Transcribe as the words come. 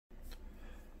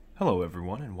Hello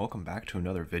everyone and welcome back to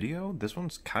another video. This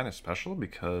one's kind of special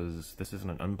because this is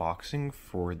an unboxing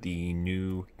for the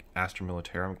new Astra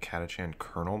Militarum Catachan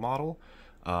Colonel model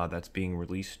that's being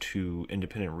released to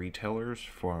independent retailers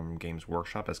from Games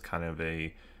Workshop as kind of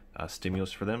a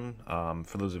stimulus for them.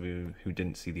 For those of you who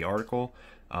didn't see the article,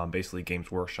 basically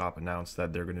Games Workshop announced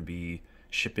that they're going to be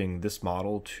shipping this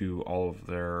model to all of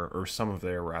their, or some of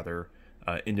their rather,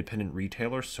 independent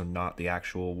retailers, so not the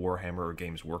actual Warhammer or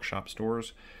Games Workshop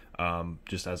stores,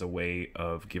 just as a way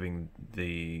of giving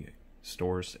the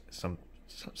stores some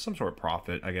sort of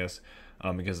profit, I guess,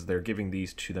 because they're giving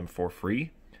these to them for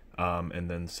free, and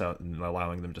then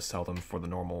allowing them to sell them for the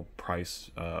normal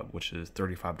price, which is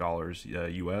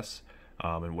 $35 US,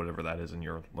 and whatever that is in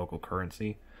your local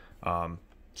currency.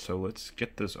 So let's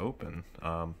get this open.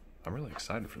 I'm really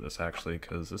excited for this, actually,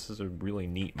 because this is a really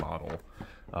neat model.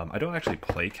 I don't actually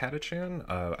play Catachan.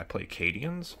 I play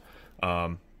Cadians,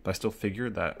 but I still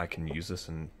figured that I can use this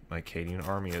in my Cadian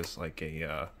army as like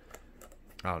a,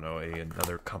 I don't know,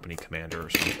 another company commander or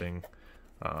something.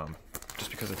 Just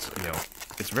because it's,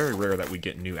 it's very rare that we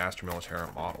get new Astra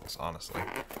Militarum models, honestly.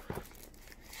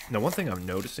 Now, one thing I'm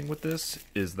noticing with this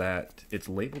is that it's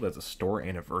labeled as a store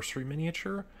anniversary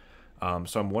miniature.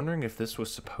 So I'm wondering if this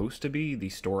was supposed to be the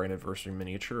store anniversary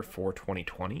miniature for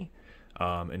 2020,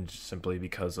 and just simply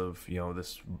because of,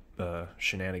 this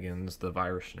shenanigans, the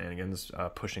virus shenanigans,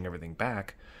 pushing everything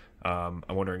back. I'm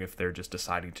wondering if they're just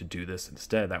deciding to do this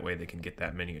instead. That way they can get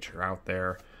that miniature out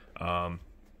there, and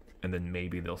then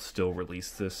maybe they'll still release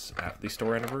this at the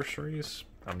store anniversaries.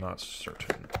 I'm not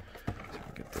certain. So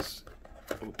I'll get this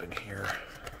open here.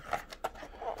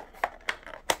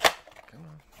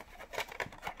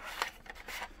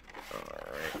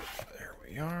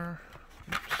 We are.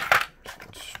 Oops.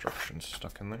 Instructions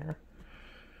stuck in there.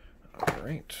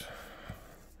 Alright.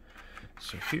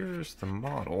 So here's the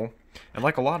model. And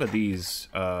like a lot of these,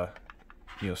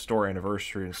 store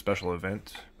anniversary and special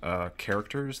event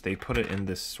characters, they put it in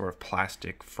this sort of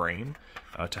plastic frame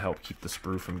to help keep the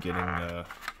sprue from getting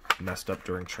messed up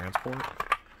during transport.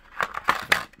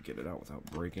 Get it out without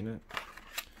breaking it.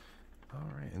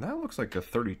 Alright, and that looks like a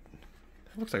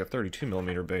 32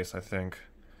 millimeter base, I think.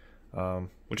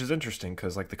 Which is interesting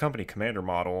because like the company commander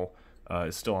model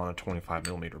is still on a 25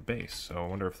 millimeter base, so I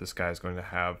wonder if this guy is going to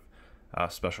have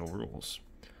special rules,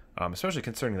 especially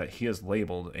considering that he is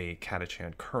labeled a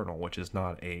Catachan Colonel, which is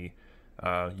not a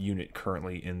unit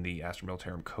currently in the Astra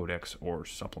Militarum Codex or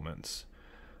supplements.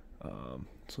 So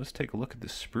let's take a look at the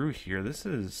sprue here. This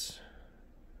is,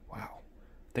 wow,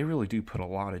 they really do put a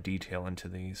lot of detail into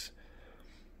these.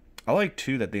 I like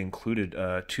too that they included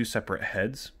two separate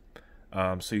heads.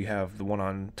 So you have the one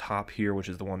on top here, which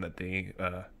is the one that they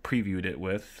previewed it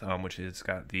with, which has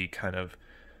got the kind of,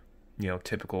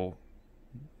 typical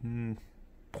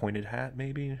pointed hat,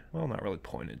 maybe? Well, not really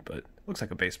pointed, but looks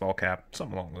like a baseball cap,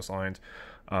 something along those lines.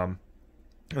 And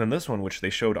then this one, which they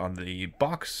showed on the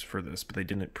box for this, but they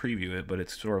didn't preview it, but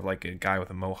it's sort of like a guy with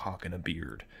a mohawk and a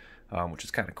beard, which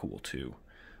is kind of cool, too.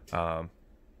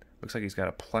 Looks like he's got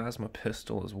a plasma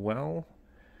pistol as well.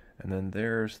 And then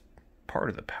there's part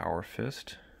of the power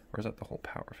fist, or is that the whole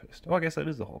power fist? Oh, I guess that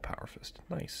is the whole power fist.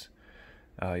 Nice.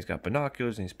 He's got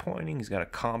binoculars and he's pointing. He's got a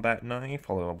combat knife,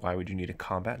 although why would you need a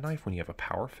combat knife when you have a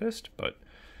power fist? But,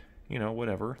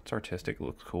 whatever. It's artistic. It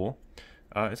looks cool.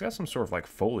 It's got some sort of like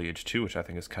foliage too, which I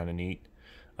think is kind of neat.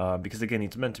 Because again,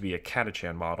 it's meant to be a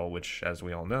Catachan model, which, as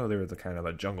we all know, they're the kind of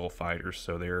the jungle fighters.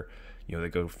 So they're, they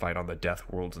go fight on the death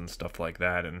worlds and stuff like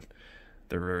that, and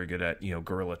they're very good at,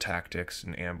 guerrilla tactics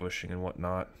and ambushing and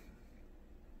whatnot.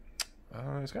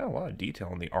 It's got a lot of detail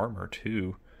on the armor,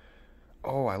 too.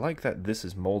 Oh, I like that this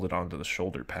is molded onto the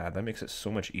shoulder pad. That makes it so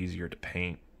much easier to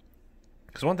paint.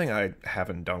 Because one thing I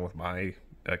haven't done with my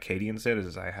Cadians yet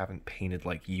is I haven't painted,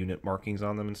 like, unit markings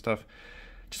on them and stuff.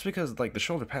 Just because, like, the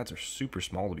shoulder pads are super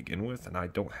small to begin with, and I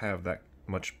don't have that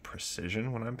much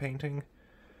precision when I'm painting.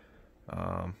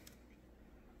 Yeah,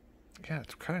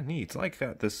 it's kind of neat. It's like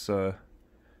got this, I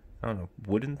don't know,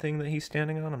 wooden thing that he's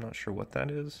standing on. I'm not sure what that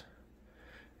is.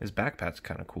 His backpack's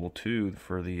kind of cool, too,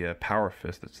 for the power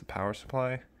fist. That's the power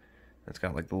supply. It's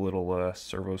got, like, the little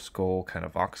servo skull kind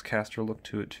of Voxcaster look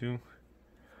to it, too.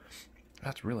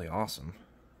 That's really awesome.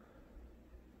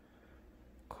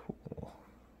 Cool.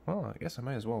 Well, I guess I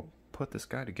might as well put this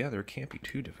guy together. It can't be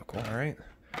too difficult, alright?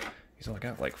 He's only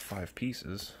got, like, 5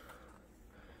 pieces.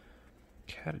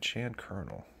 Catachan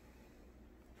Colonel.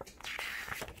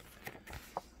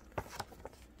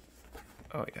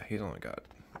 Oh, yeah, he's only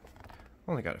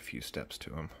got a few steps to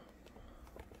him.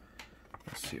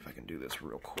 Let's see if I can do this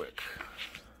real quick.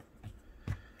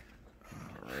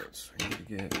 Alright, so I need to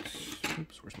get...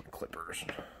 Oops, where's my clippers?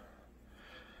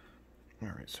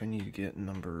 Alright, so I need to get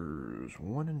numbers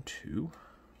 1 and 2.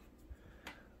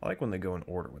 I like when they go in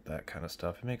order with that kind of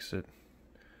stuff. It makes it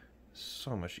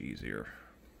so much easier.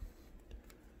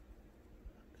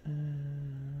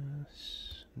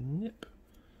 Snip.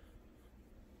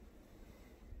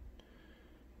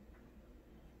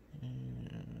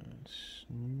 And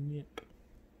snip.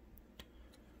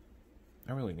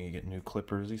 I really need to get new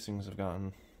clippers. These things have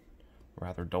gotten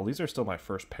rather dull. These are still my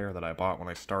first pair that I bought when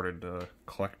I started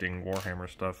collecting Warhammer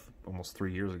stuff almost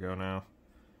 3 years ago now.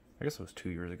 I guess it was 2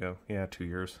 years ago. Yeah, 2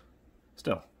 years.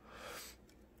 Still.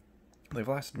 They've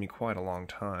lasted me quite a long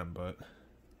time, but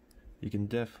you can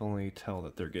definitely tell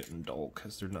that they're getting dull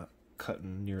because they're not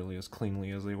cutting nearly as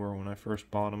cleanly as they were when I first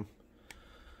bought them.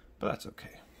 But that's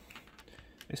okay.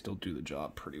 They still do the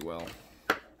job pretty well.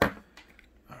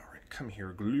 Alright, come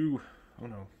here, glue. Oh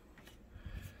no.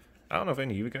 I don't know if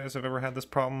any of you guys have ever had this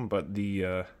problem, but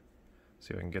the,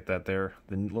 see if I can get that there.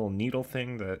 The little needle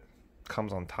thing that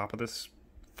comes on top of this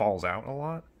falls out a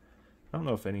lot. I don't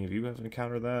know if any of you have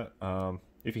encountered that.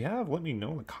 If you have, let me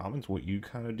know in the comments what you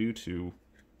kind of do to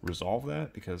resolve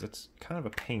that, because it's kind of a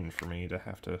pain for me to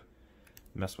have to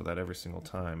mess with that every single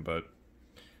time. But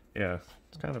yeah,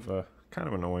 it's kind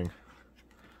of annoying.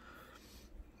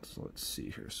 So let's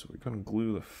see here. So we're going to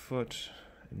glue the foot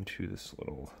into this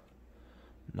little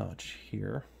notch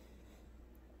here.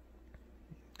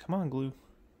 Come on, glue.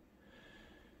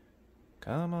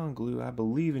 Come on, glue. I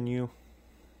believe in you.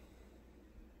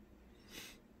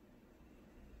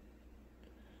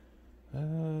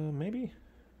 Maybe?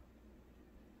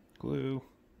 Glue.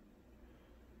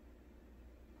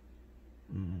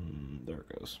 There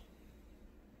it goes.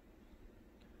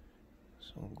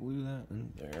 So I'll glue that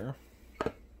in there.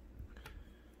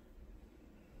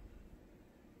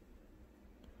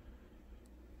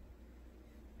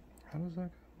 How does that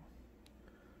go?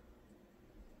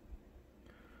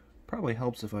 Probably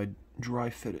helps if I dry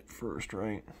fit it first,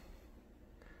 right?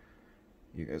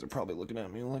 You guys are probably looking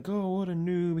at me like, oh, what a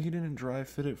noob, he didn't dry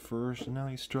fit it first, and now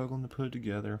he's struggling to put it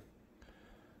together.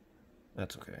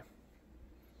 That's okay.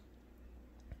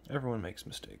 Everyone makes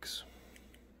mistakes.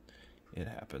 It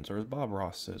happens. Or as Bob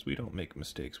Ross says, we don't make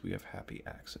mistakes, we have happy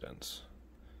accidents.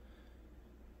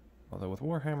 Although with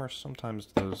Warhammer, sometimes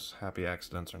those happy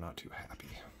accidents are not too happy.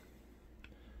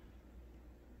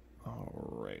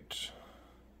 Alright.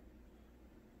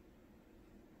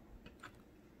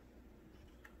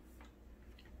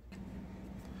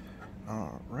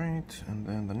 Alright, and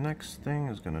then the next thing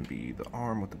is going to be the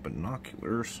arm with the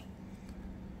binoculars.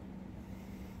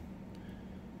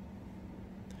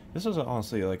 This is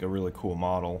honestly like a really cool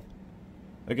model.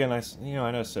 Again, I know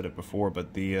I said it before,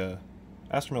 but the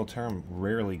Astra Militarum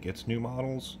rarely gets new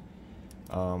models.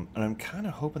 And I'm kind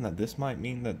of hoping that this might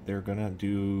mean that they're going to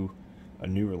do a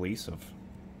new release of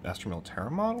Astra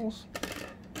Militarum models.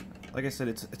 Like I said,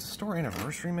 it's a store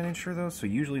anniversary miniature though, so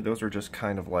usually those are just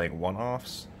kind of like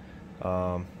one-offs.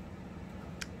 So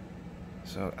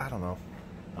I don't know.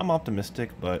 I'm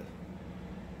optimistic, but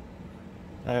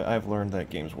I've learned that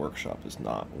Games Workshop is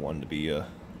not one to be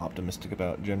optimistic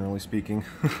about, generally speaking.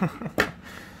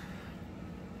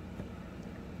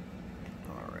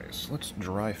 Alright, so let's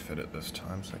dry fit it this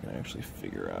time so I can actually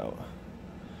figure out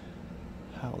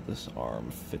how this arm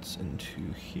fits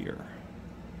into here.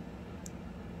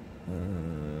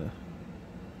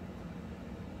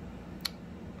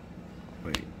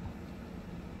 Wait.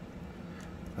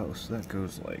 Oh, so that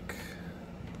goes like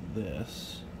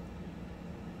this.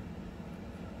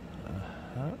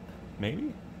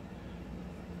 Maybe?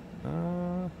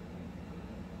 How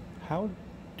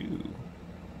do?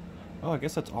 Oh, I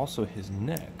guess that's also his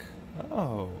neck.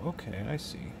 Oh, okay, I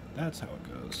see. That's how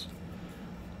it goes.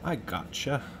 I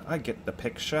gotcha. I get the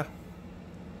picture.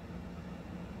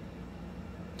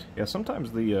 Yeah,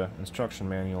 sometimes the instruction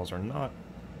manuals are not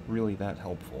really that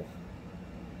helpful.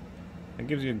 It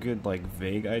gives you a good, like,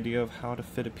 vague idea of how to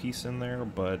fit a piece in there,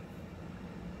 but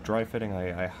dry fitting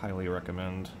I highly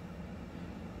recommend.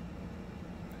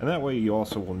 And that way you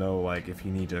also will know, like, if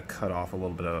you need to cut off a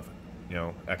little bit of, you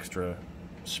know, extra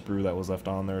sprue that was left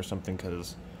on there or something,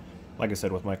 because, like I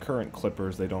said, with my current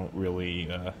clippers, they don't really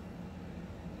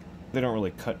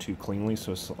cut too cleanly,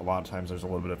 so a lot of times there's a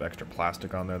little bit of extra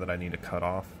plastic on there that I need to cut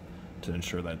off to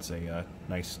ensure that's a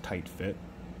nice, tight fit.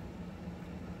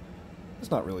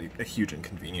 It's not really a huge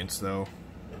inconvenience, though,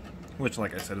 which,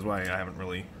 like I said, is why I haven't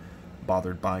really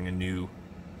bothered buying a new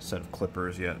set of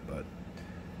clippers yet, but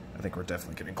I think we're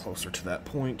definitely getting closer to that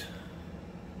point.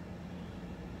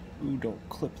 Ooh, don't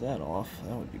clip that off.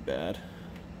 That would be bad.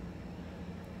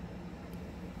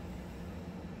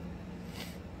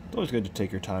 It's always good to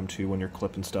take your time, too, when you're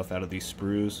clipping stuff out of these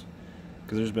sprues.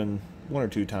 because there's been one or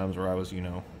two times where I was, you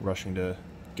know, rushing to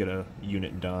get a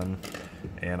unit done,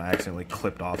 and I accidentally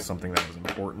clipped off something that was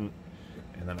important,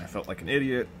 and then I felt like an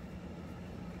idiot.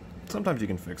 Sometimes you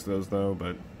can fix those though,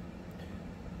 but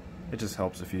it just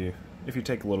helps if you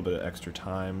take a little bit of extra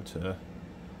time to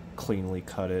cleanly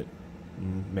cut it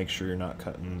and make sure you're not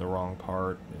cutting the wrong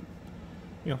part. It,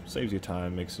 you know, saves you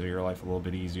time, makes your life a little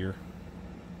bit easier.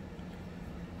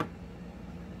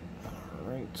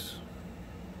 Alright.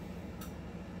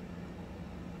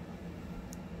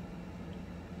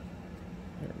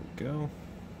 There we go.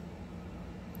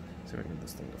 See if I can get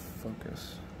this thing to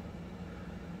focus.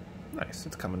 Nice,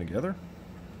 it's coming together.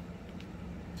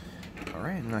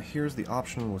 Alright, now here's the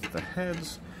option with the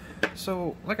heads.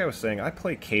 So, like I was saying, I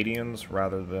play Cadians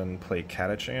rather than play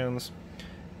Catachans.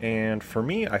 And for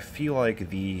me, I feel like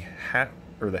the hat,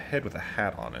 or the head with a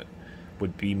hat on it,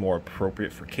 would be more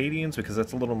appropriate for Cadians, because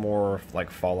that's a little more like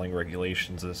following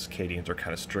regulations, as Cadians are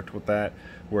kind of strict with that.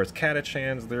 Whereas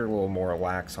Catachans, they're a little more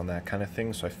lax on that kind of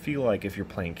thing. So I feel like if you're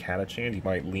playing Catachans, you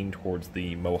might lean towards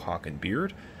the mohawk and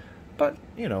beard. But,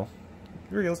 you know,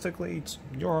 realistically, it's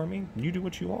your army, you do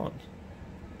what you want.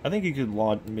 I think you could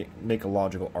make a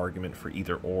logical argument for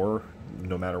either or,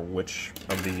 no matter which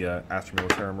of the Astra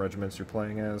Militarum regiments you're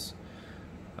playing as.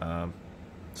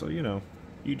 So, you know,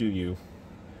 you do you.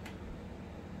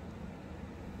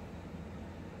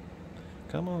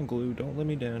 Come on, glue, don't let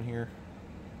me down here.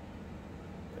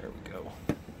 There we go.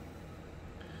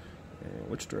 And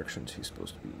which direction's he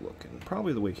supposed to be looking?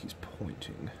 Probably the way he's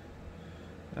pointing.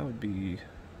 That would be...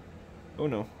 Oh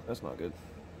no, that's not good.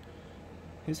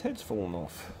 His head's falling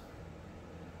off.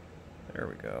 There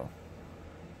we go.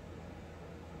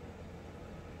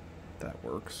 That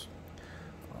works.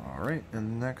 Alright,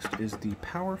 and next is the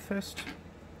Power Fist.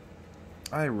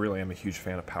 I really am a huge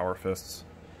fan of Power Fists.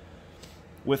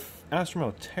 With Astra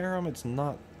Militarum, it's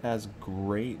not as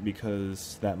great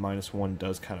because that -1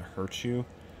 does kind of hurt you.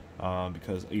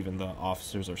 Because even the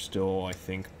officers are still, I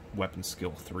think, weapon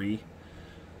skill 3.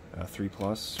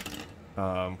 3+.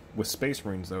 With Space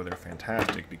Marines, though, they're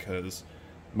fantastic because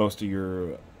most of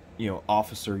your, you know,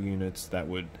 officer units that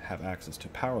would have access to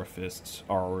Power Fists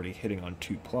are already hitting on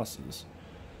 2+.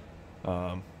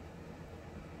 Oh,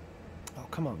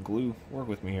 come on, glue, work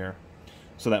with me here.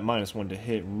 So that -1 to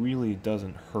hit really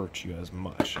doesn't hurt you as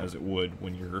much as it would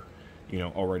when you're, you know,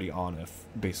 already on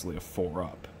basically a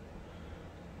 4-up.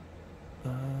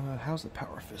 How's the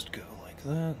Power Fist go? Like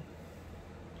that?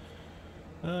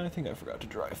 I think I forgot to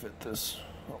dry fit this.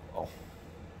 Oh well.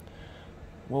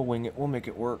 We'll wing it. We'll make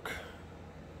it work.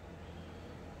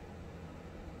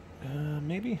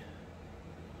 Maybe?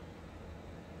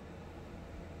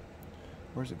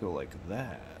 Where does it go like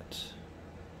that?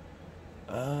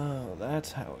 Oh,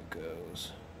 that's how it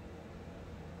goes.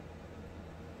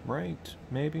 Right,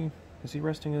 maybe? Is he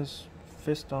resting his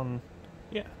fist on...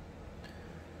 Yeah.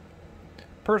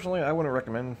 Personally, I wouldn't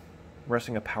recommend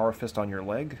resting a Power Fist on your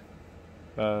leg.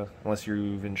 Unless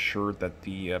you've ensured that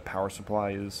the power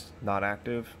supply is not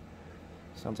active.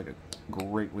 Sounds like a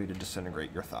great way to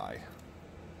disintegrate your thigh.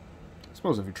 I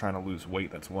suppose if you're trying to lose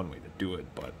weight, that's one way to do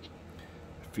it, but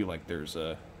I feel like there's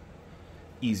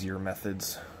easier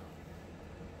methods.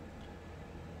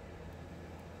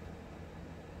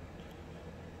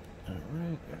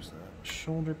 Alright, there's that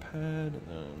shoulder pad, and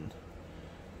then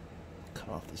cut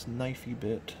off this knifey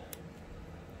bit.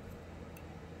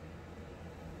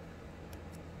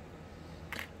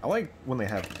 I like when they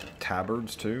have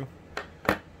tabards too,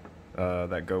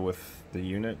 that go with the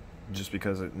unit, just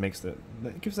because it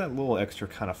gives that little extra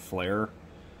kind of flair.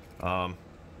 I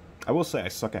will say I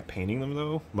suck at painting them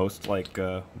though. Most like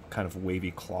kind of wavy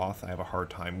cloth I have a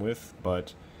hard time with,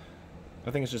 but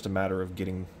I think it's just a matter of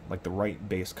getting like the right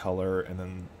base color and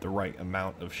then the right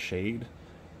amount of shade,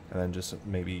 and then just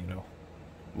maybe, you know,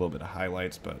 a little bit of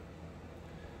highlights, but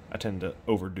I tend to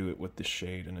overdo it with the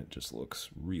shade and it just looks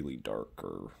really dark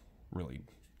or really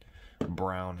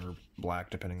brown or black,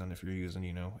 depending on if you're using,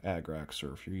 you know, Agrax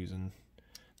or if you're using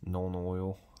Nuln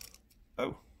Oil.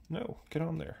 Oh, no, get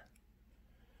on there.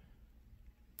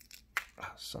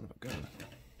 Ah, son of a gun.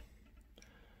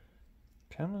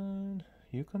 Come on,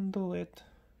 you can do it.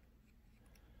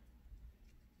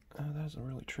 That's a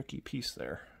really tricky piece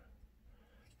there.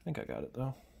 I think I got it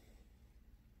though.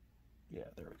 Yeah,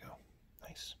 there we go.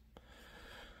 Nice.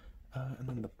 And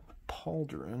then the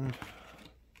pauldron.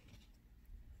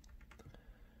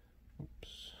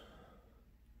 Oops.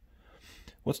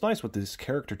 What's nice with this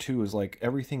character too is like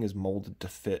everything is molded to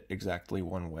fit exactly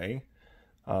one way.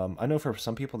 I know for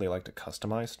some people they like to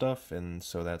customize stuff, and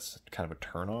so that's kind of a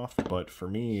turnoff. But for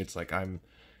me, it's like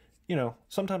you know,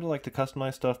 sometimes I like to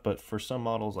customize stuff, but for some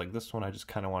models like this one, I just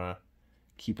kind of want to,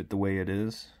 keep it the way it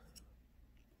is.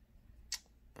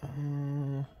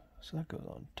 So that goes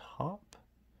on top.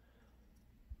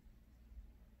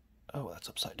 Oh, that's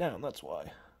upside down, that's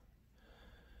why.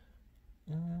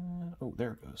 Oh,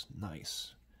 there it goes.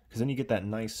 Nice. Because then you get that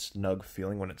nice snug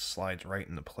feeling when it slides right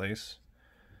into place.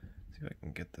 Let's see if I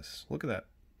can get this. Look at that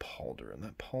pauldron.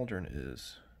 That pauldron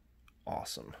is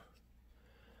awesome.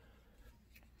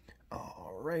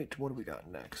 Alright, what do we got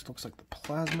next? Looks like the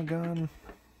plasma gun.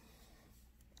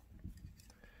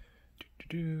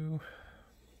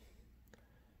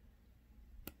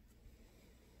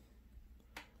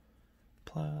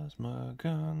 Plasma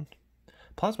gun.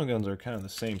 Plasma guns are kind of the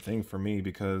same thing for me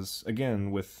because,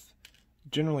 again, with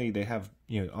generally they have,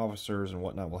 you know, officers and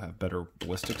whatnot will have better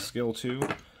ballistic skill too.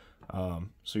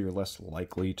 So you're less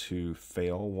likely to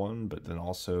fail one, but then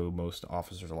also most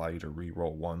officers allow you to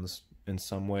re-roll ones in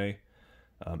some way,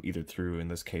 either through, in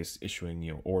this case, issuing,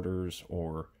 you know, orders,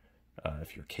 or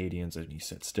if you're Cadians and you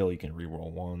sit still, you can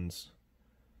re-roll ones.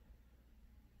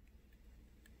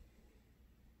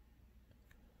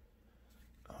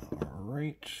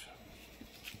 Alright.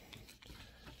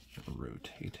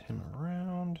 Rotate him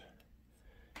around.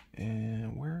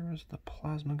 And where does the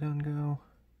plasma gun go?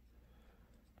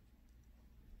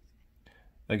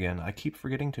 Again, I keep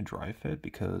forgetting to dry fit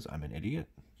because I'm an idiot,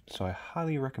 so I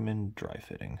highly recommend dry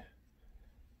fitting.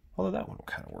 Although that one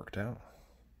kind of worked out.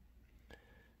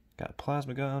 Got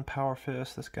plasma gun, power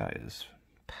fist. This guy is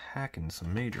packing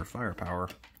some major firepower.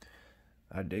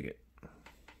 I dig it.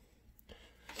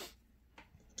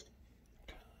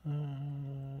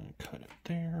 Cut it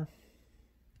there.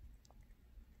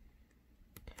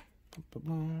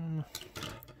 Boom.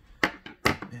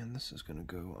 And this is going to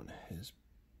go on his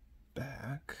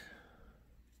back.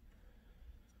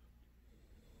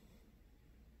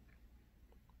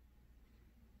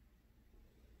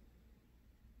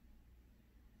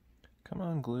 Come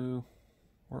on, glue.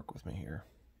 Work with me here.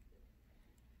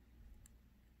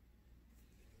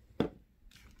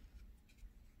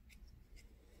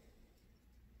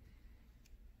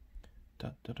 Da,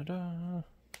 da, da, da.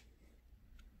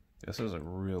 This is a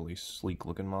really sleek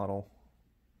looking model.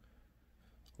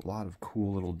 A lot of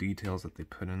cool little details that they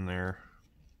put in there.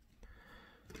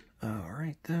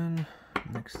 Alright then,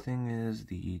 next thing is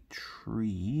the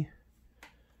tree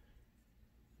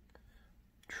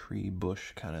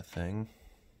bush kind of thing.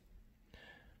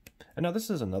 And now this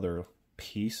is another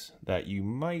piece that you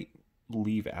might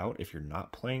leave out if you're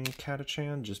not playing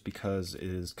Catachan, just because it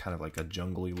is kind of like a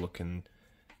jungly looking,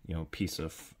 you know, piece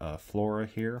of flora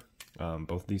here,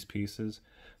 both these pieces.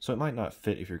 So it might not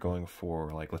fit if you're going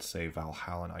for, like, let's say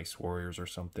Valhalla Ice Warriors or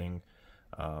something.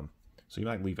 So you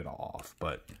might leave it off,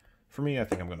 but for me, I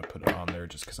think I'm going to put it on there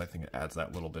just because I think it adds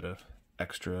that little bit of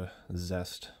extra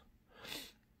zest.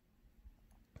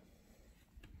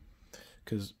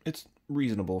 Because it's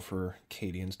reasonable for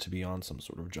Cadians to be on some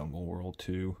sort of jungle world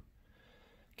too.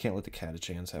 Can't let the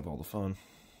Catachans have all the fun.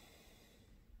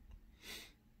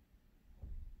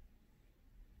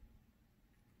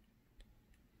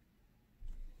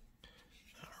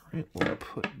 Alright, we'll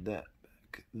put that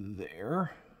back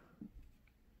there.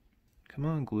 Come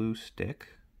on, glue stick.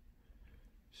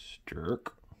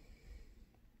 Stirk.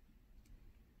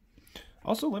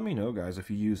 Also, let me know, guys, if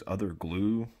you use other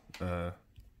glue,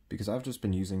 because I've just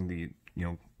been using the, you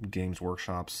know, Games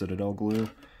Workshop Citadel glue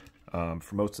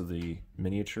for most of the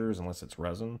miniatures, unless it's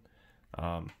resin.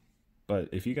 But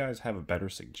if you guys have a better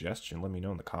suggestion, let me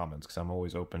know in the comments, because I'm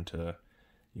always open to,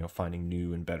 you know, finding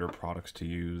new and better products to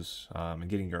use, and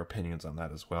getting your opinions on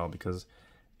that as well. Because,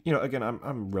 you know, again,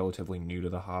 I'm relatively new to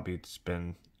the hobby. It's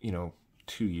been, you know,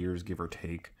 2 years, give or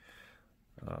take.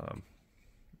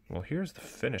 Well, here's the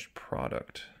finished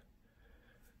product.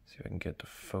 See if I can get to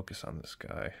focus on this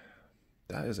guy.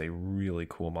 That is a really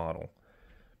cool model.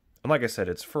 And like I said,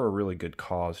 it's for a really good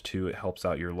cause too. It helps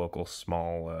out your local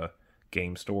small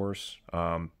game stores.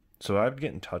 So I'd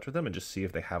get in touch with them and just see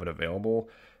if they have it available.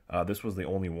 This was the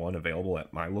only one available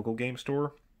at my local game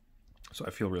store. So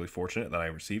I feel really fortunate that I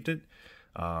received it.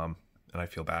 And I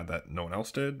feel bad that no one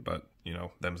else did, but, you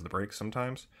know, them's the breaks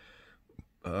sometimes.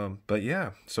 But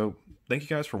yeah, so thank you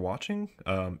guys for watching.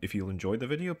 If you enjoyed the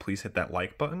video, please hit that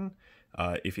like button.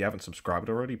 If you haven't subscribed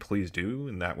already, please do,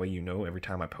 and that way you know every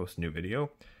time I post a new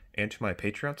video. And to my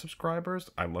Patreon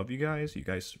subscribers, I love you guys. You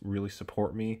guys really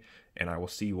support me, and I will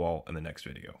see you all in the next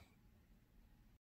video.